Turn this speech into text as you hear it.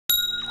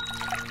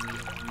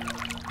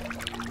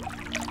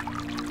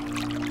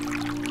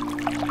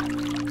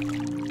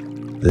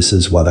This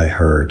is what I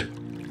heard.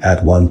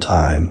 At one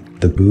time,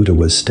 the Buddha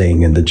was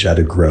staying in the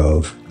Jeta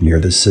Grove, near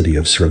the city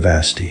of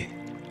Sravasti.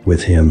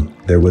 With him,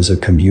 there was a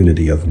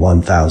community of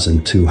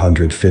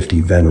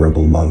 1,250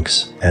 venerable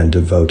monks and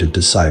devoted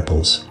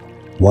disciples.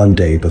 One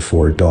day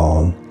before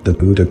dawn, the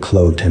Buddha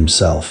clothed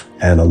himself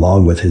and,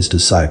 along with his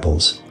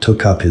disciples,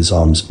 took up his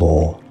alms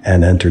bowl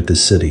and entered the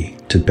city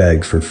to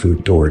beg for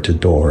food door to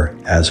door,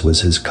 as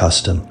was his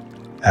custom.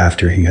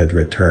 After he had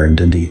returned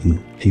and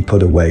eaten, he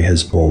put away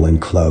his bowl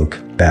and cloak,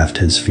 bathed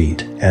his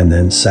feet, and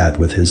then sat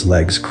with his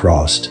legs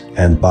crossed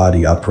and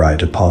body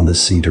upright upon the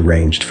seat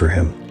arranged for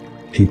him.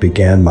 He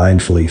began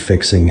mindfully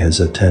fixing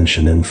his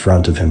attention in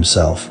front of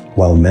himself,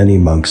 while many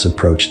monks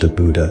approached the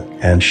Buddha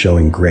and,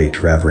 showing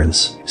great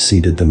reverence,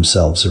 seated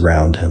themselves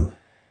around him.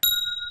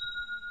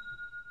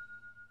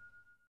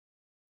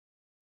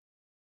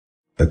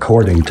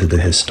 According to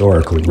the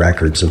historical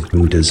records of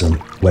Buddhism,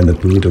 when the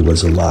Buddha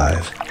was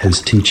alive,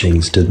 his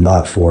teachings did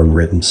not form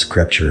written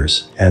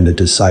scriptures, and the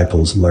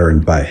disciples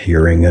learned by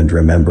hearing and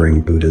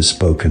remembering Buddha's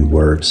spoken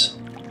words.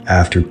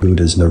 After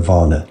Buddha's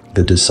nirvana,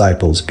 the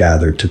disciples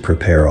gathered to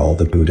prepare all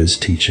the Buddha's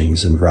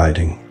teachings in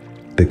writing.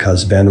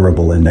 Because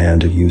Venerable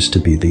Ananda used to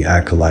be the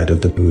acolyte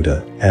of the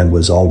Buddha and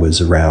was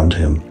always around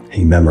him,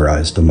 he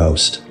memorized the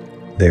most.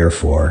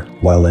 Therefore,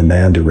 while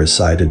Ananda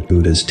recited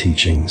Buddha's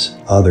teachings,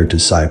 other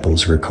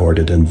disciples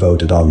recorded and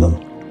voted on them.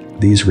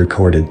 These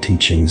recorded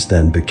teachings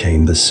then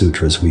became the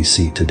sutras we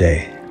see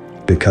today.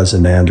 Because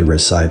Ananda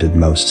recited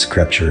most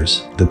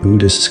scriptures, the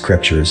Buddhist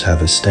scriptures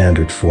have a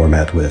standard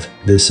format with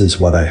 "This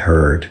is what I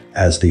heard"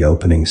 as the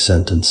opening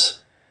sentence.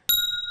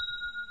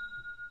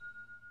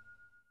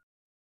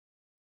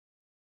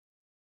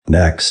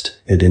 Next,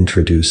 it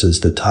introduces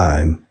the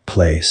time,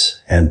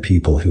 place, and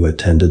people who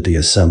attended the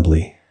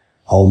assembly.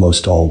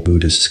 Almost all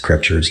Buddhist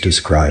scriptures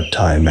describe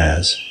time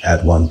as,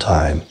 at one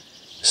time.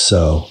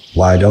 So,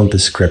 why don't the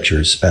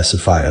scriptures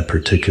specify a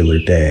particular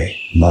day,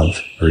 month,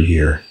 or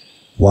year?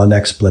 One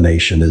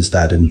explanation is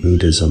that in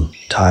Buddhism,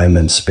 time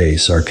and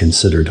space are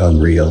considered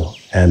unreal,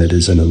 and it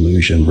is an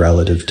illusion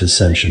relative to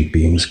sentient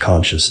beings'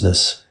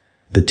 consciousness.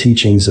 The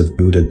teachings of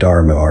Buddha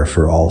Dharma are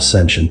for all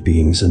sentient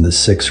beings in the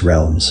 6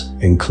 realms,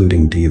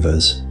 including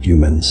devas,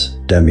 humans,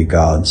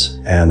 demigods,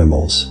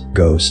 animals,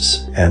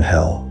 ghosts, and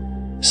hell.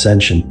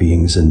 Sentient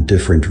beings in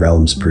different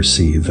realms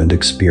perceive and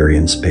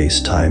experience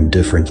space-time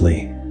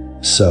differently.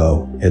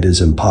 So, it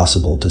is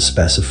impossible to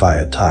specify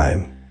a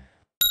time.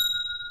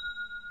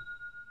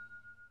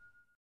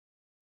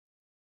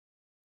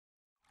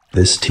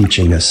 This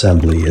teaching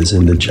assembly is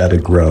in the Jeta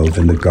Grove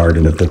in the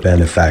Garden of the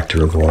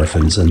Benefactor of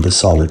Orphans and the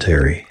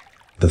Solitary.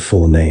 The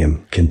full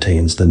name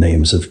contains the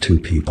names of 2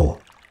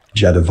 people.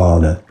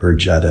 Jetavana, or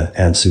Jeta,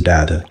 and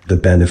Sudatta, the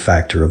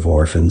Benefactor of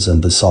Orphans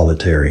and the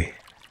Solitary.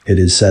 It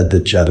is said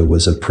that Jeta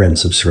was a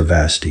prince of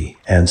Sravasti,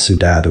 and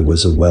Sudatta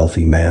was a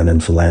wealthy man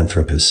and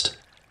philanthropist.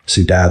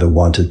 Sudatta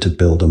wanted to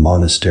build a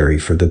monastery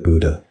for the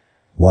Buddha.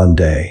 One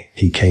day,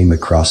 he came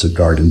across a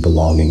garden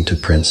belonging to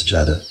Prince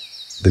Jeta.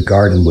 The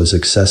garden was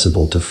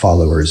accessible to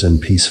followers and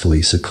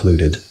peacefully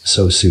secluded,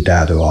 so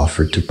Sudatta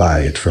offered to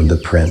buy it from the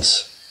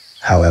prince.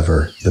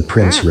 However, the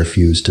prince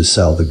refused to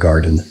sell the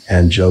garden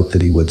and joked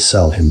that he would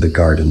sell him the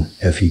garden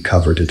if he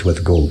covered it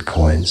with gold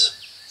coins.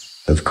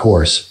 Of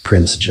course,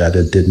 Prince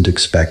Jeta didn't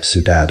expect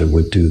Sudatta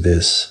would do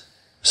this.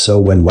 So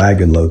when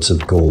wagon loads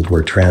of gold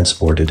were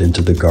transported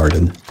into the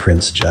garden,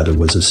 Prince Jeta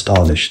was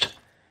astonished.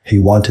 He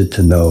wanted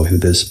to know who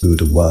this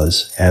Buddha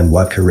was and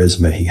what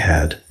charisma he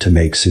had to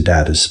make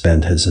Sudatta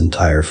spend his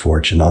entire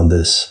fortune on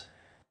this.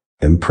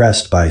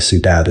 Impressed by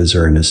Sudatta's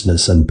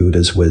earnestness and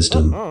Buddha's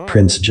wisdom,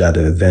 Prince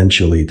Jeta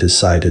eventually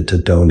decided to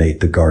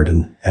donate the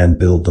garden and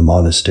build the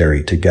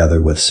monastery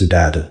together with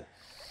Sudatta.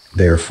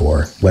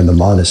 Therefore, when the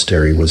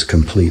monastery was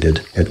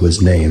completed, it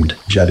was named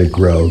Jeta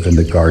Grove in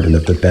the Garden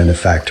of the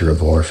Benefactor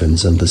of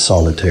Orphans and the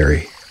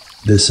Solitary.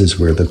 This is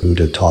where the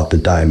Buddha taught the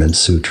Diamond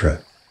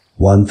Sutra.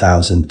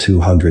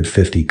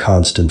 1,250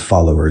 constant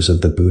followers of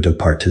the Buddha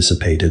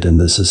participated in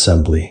this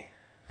assembly.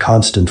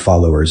 Constant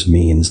followers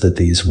means that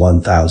these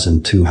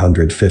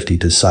 1,250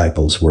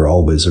 disciples were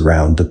always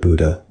around the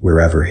Buddha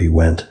wherever he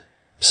went,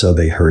 so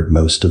they heard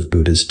most of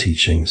Buddha's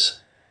teachings.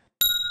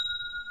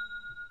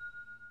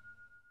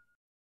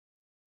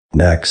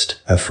 Next,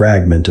 a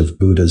fragment of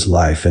Buddha's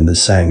life in the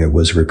Sangha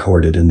was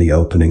recorded in the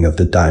opening of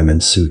the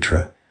Diamond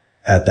Sutra.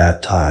 At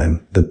that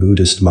time, the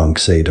Buddhist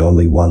monks ate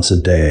only once a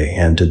day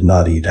and did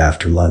not eat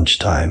after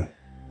lunchtime.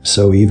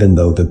 So even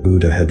though the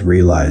Buddha had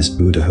realized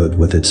Buddhahood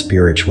with its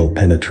spiritual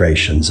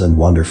penetrations and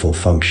wonderful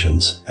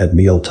functions, at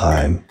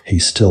mealtime, he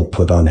still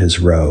put on his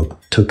robe,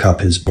 took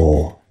up his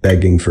bowl,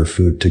 begging for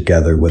food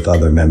together with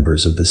other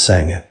members of the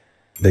Sangha.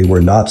 They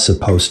were not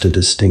supposed to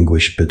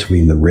distinguish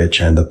between the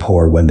rich and the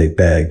poor when they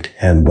begged,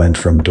 and went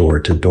from door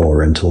to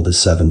door until the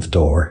 7th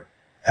door.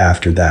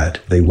 After that,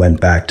 they went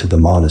back to the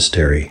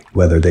monastery,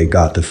 whether they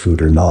got the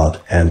food or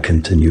not, and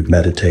continued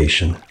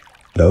meditation.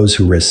 Those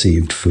who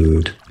received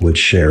food would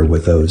share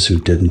with those who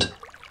didn't.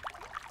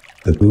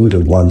 The Buddha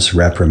once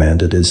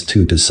reprimanded his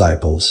 2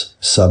 disciples,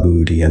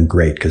 Subhuti and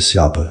Great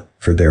Kasyapa,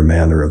 for their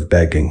manner of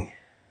begging.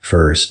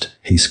 First,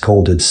 he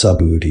scolded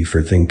Subhuti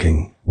for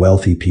thinking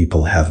wealthy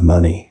people have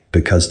money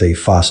because they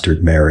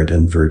fostered merit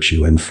and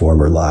virtue in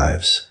former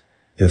lives.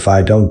 If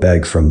I don't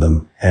beg from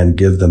them and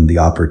give them the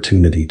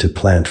opportunity to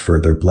plant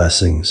further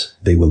blessings,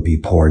 they will be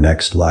poor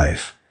next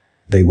life.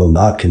 They will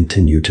not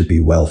continue to be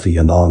wealthy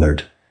and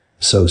honored.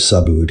 So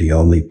Subhuti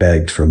only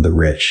begged from the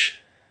rich.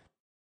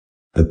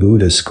 The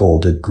Buddha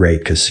scolded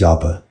great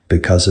Kasyapa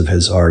because of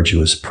his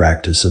arduous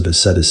practice of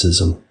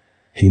asceticism.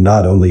 He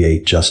not only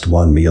ate just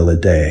one meal a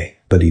day,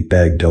 but he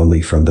begged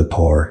only from the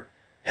poor.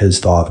 His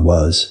thought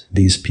was,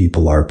 these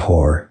people are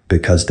poor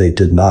because they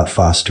did not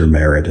foster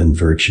merit and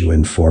virtue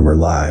in former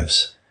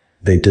lives.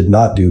 They did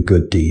not do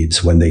good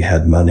deeds when they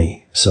had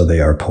money, so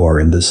they are poor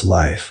in this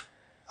life.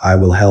 I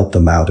will help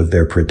them out of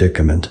their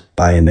predicament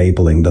by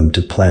enabling them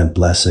to plant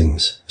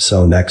blessings,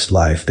 so next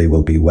life they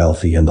will be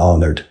wealthy and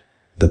honored.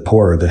 The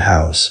poorer the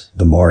house,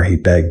 the more he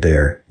begged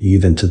there,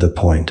 even to the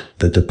point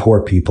that the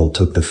poor people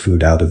took the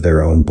food out of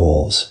their own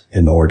bowls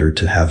in order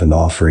to have an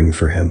offering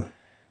for him.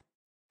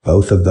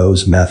 Both of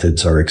those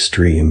methods are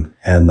extreme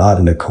and not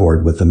in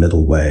accord with the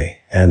middle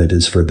way, and it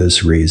is for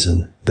this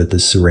reason that the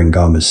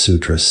Suringama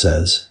Sutra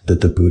says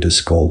that the Buddha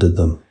scolded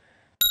them.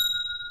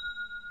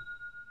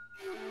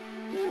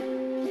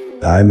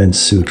 Diamond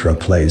Sutra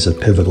plays a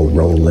pivotal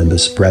role in the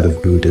spread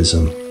of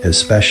Buddhism,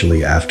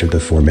 especially after the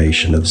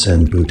formation of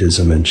Zen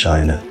Buddhism in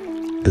China.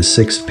 The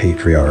Sixth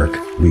Patriarch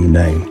Hui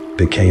Neng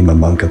became a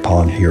monk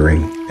upon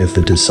hearing, if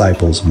the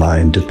disciple's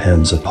mind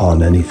depends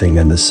upon anything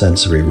in the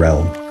sensory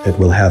realm, it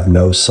will have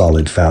no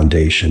solid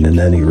foundation in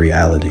any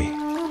reality.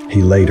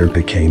 He later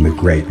became a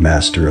great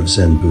master of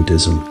Zen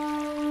Buddhism.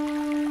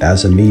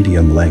 As a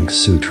medium-length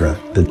sutra,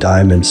 the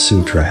Diamond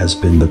Sutra has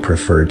been the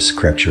preferred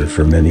scripture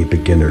for many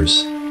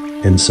beginners.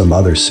 In some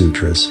other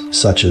sutras,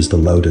 such as the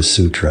Lotus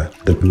Sutra,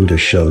 the Buddha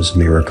shows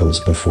miracles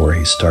before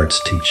he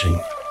starts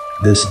teaching.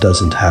 This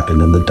doesn't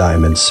happen in the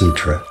Diamond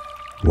Sutra.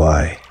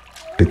 Why?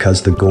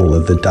 Because the goal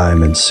of the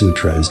Diamond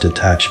Sutra is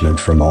detachment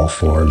from all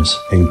forms,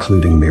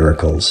 including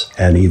miracles,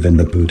 and even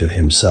the Buddha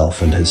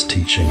himself and his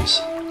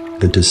teachings.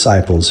 The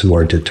disciples who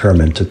are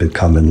determined to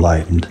become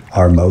enlightened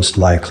are most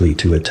likely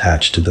to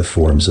attach to the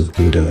forms of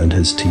Buddha and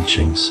his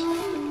teachings.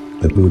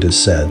 The Buddha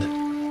said,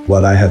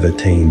 "What I have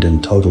attained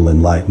in total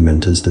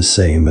enlightenment is the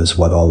same as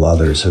what all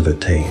others have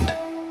attained.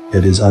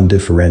 It is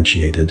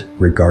undifferentiated,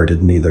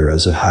 regarded neither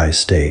as a high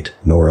state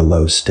nor a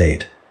low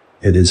state.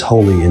 It is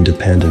wholly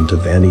independent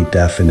of any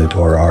definite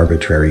or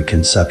arbitrary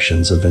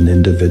conceptions of an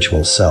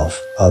individual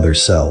self, other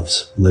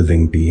selves,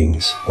 living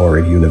beings, or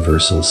a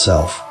universal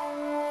self.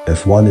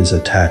 If one is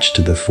attached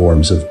to the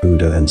forms of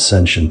Buddha and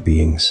sentient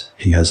beings,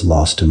 he has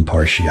lost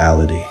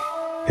impartiality.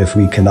 If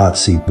we cannot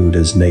see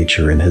Buddha's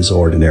nature in his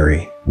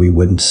ordinary, we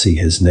wouldn't see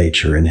his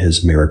nature in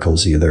his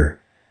miracles either."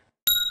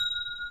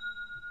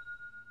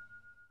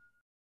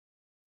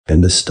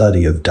 In the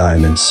study of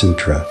Diamond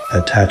Sutra,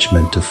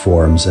 attachment to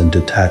forms and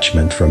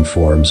detachment from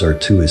forms are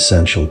two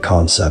essential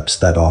concepts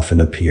that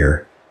often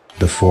appear.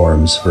 The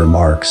forms or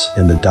marks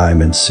in the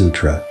Diamond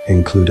Sutra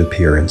include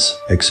appearance,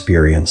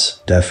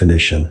 experience,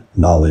 definition,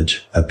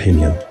 knowledge,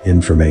 opinion,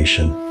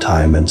 information,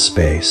 time and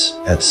space,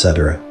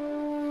 etc.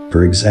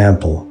 For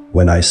example,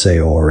 when I say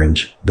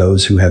orange,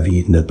 those who have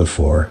eaten it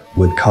before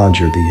would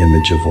conjure the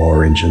image of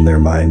orange in their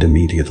mind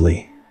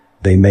immediately.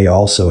 They may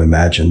also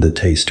imagine the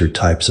taste or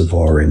types of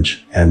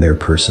orange and their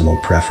personal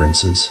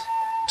preferences.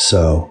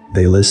 So,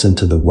 they listen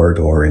to the word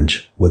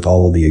orange with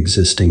all the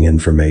existing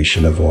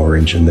information of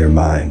orange in their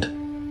mind.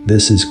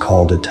 This is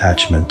called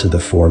attachment to the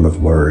form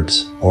of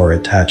words, or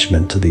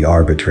attachment to the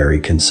arbitrary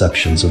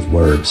conceptions of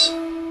words.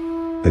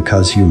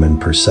 Because human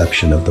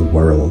perception of the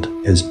world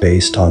is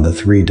based on the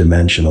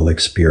three-dimensional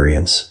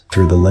experience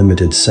through the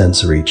limited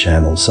sensory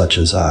channels such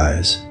as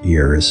eyes,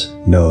 ears,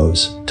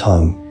 nose,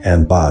 tongue,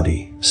 and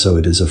body, so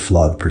it is a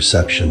flawed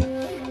perception.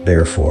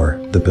 Therefore,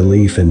 the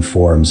belief in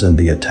forms and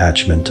the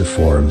attachment to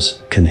forms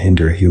can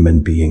hinder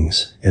human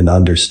beings in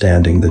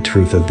understanding the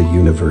truth of the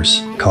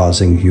universe,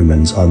 causing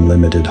humans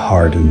unlimited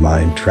heart and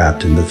mind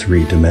trapped in the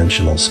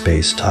three-dimensional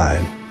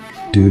space-time.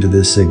 Due to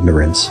this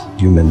ignorance,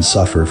 humans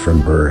suffer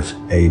from birth,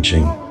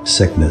 aging,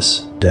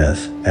 sickness,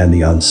 death, and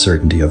the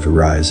uncertainty of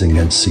arising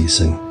and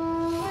ceasing.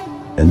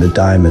 In the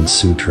Diamond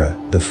Sutra,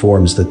 the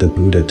forms that the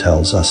Buddha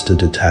tells us to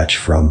detach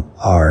from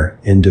are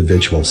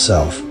individual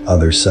self,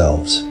 other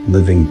selves,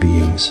 living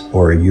beings,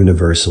 or a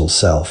universal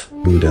self,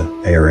 Buddha,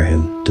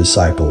 Arahant,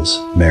 disciples,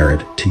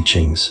 merit,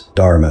 teachings,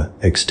 Dharma,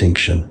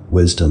 extinction,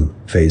 wisdom,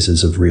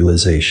 phases of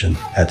realization,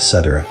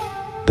 etc.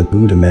 The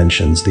Buddha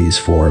mentions these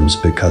forms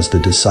because the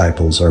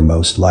disciples are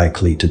most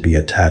likely to be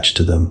attached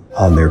to them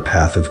on their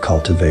path of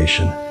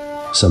cultivation.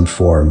 Some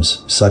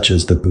forms, such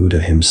as the Buddha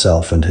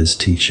himself and his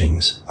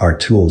teachings, are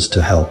tools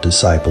to help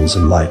disciples'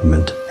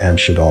 enlightenment and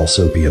should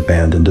also be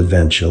abandoned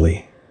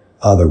eventually.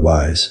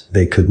 Otherwise,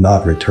 they could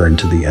not return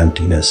to the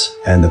emptiness,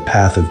 and the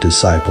path of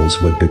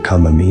disciples would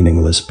become a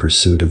meaningless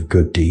pursuit of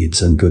good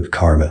deeds and good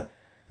karma.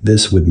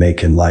 This would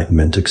make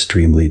enlightenment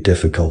extremely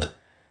difficult.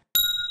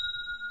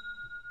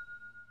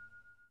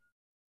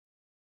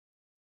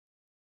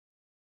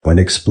 When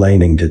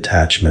explaining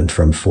detachment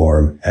from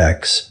form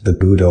X, the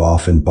Buddha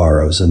often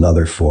borrows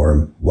another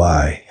form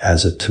Y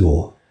as a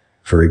tool.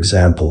 For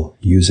example,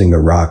 using a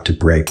rock to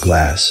break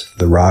glass,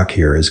 the rock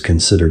here is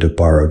considered a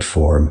borrowed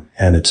form,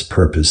 and its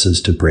purpose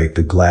is to break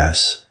the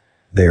glass.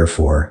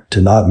 Therefore, to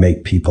not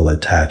make people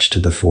attached to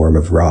the form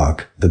of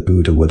rock, the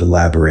Buddha would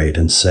elaborate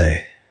and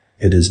say,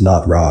 "It is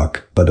not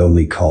rock, but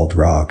only called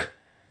rock."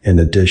 In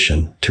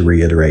addition, to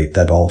reiterate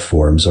that all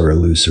forms are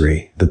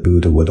illusory, the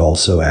Buddha would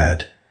also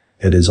add,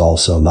 "It is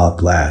also not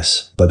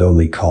glass, but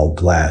only called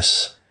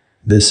glass."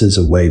 This is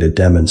a way to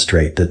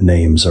demonstrate that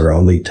names are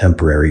only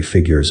temporary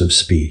figures of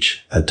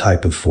speech, a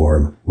type of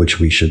form which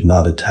we should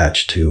not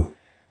attach to.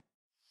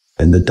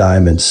 In the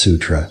Diamond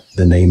Sutra,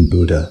 the name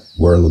Buddha,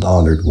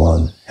 World-Honored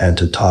One, and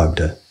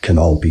Tathagata can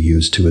all be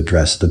used to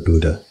address the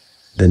Buddha.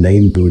 The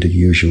name Buddha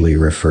usually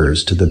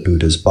refers to the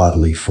Buddha's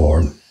bodily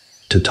form.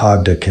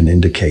 Tathagata can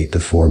indicate the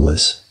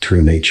formless,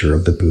 true nature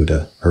of the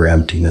Buddha, or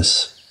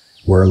emptiness.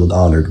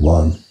 World-Honored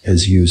One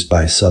is used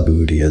by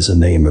Subhuti as a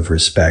name of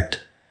respect.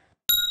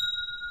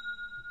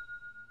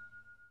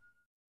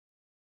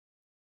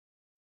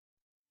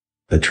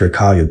 The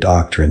Trikaya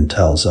doctrine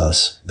tells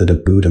us that a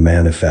Buddha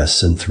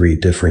manifests in 3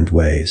 different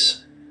ways.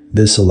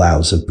 This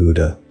allows a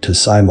Buddha to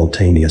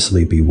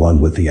simultaneously be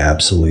one with the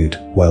Absolute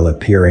while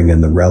appearing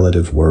in the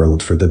relative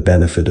world for the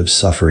benefit of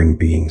suffering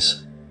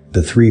beings.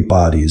 The 3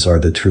 bodies are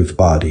the truth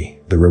body,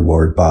 the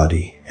reward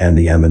body, and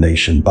the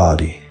emanation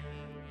body.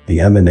 The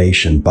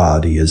emanation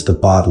body is the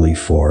bodily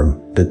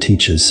form that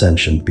teaches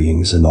sentient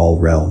beings in all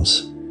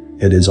realms.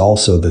 It is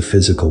also the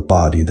physical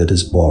body that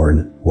is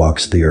born,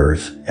 walks the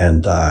earth,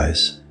 and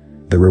dies.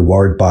 The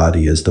reward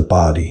body is the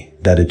body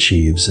that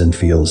achieves and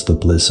feels the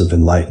bliss of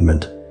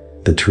enlightenment.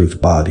 The truth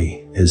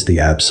body is the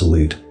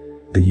absolute,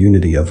 the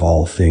unity of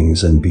all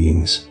things and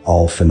beings,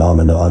 all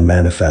phenomena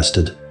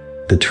unmanifested.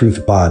 The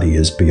truth body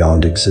is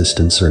beyond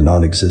existence or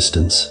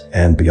non-existence,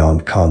 and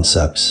beyond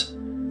concepts.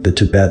 The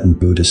Tibetan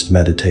Buddhist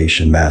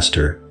meditation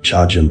master,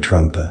 Chajam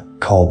Trungpa,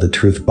 called the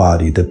truth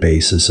body the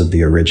basis of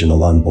the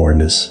original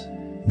unbornness.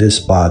 This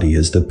body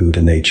is the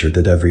Buddha nature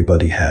that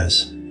everybody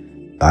has.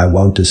 I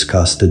won't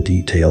discuss the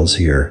details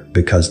here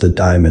because the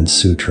Diamond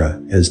Sutra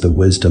is the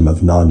wisdom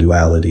of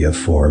non-duality of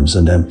forms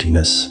and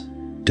emptiness.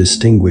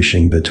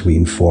 Distinguishing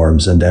between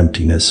forms and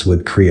emptiness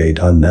would create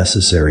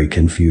unnecessary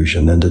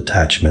confusion and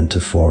attachment to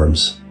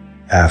forms.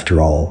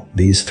 After all,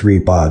 these 3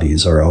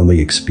 bodies are only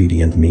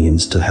expedient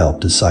means to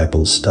help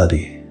disciples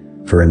study.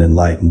 For an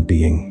enlightened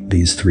being,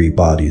 these 3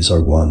 bodies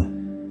are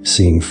one.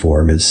 Seeing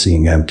form is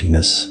seeing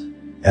emptiness.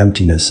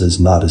 Emptiness is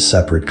not a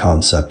separate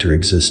concept or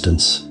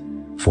existence.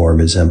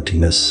 Form is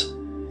emptiness,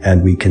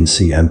 and we can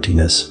see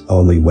emptiness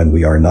only when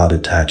we are not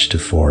attached to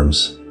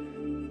forms.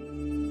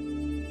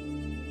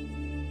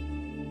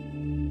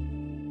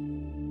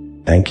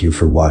 Thank you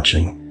for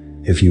watching.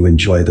 If you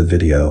enjoy the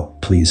video,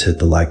 please hit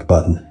the like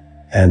button.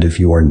 And if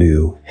you are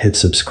new, hit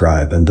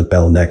subscribe and the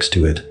bell next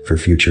to it for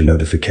future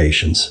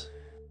notifications.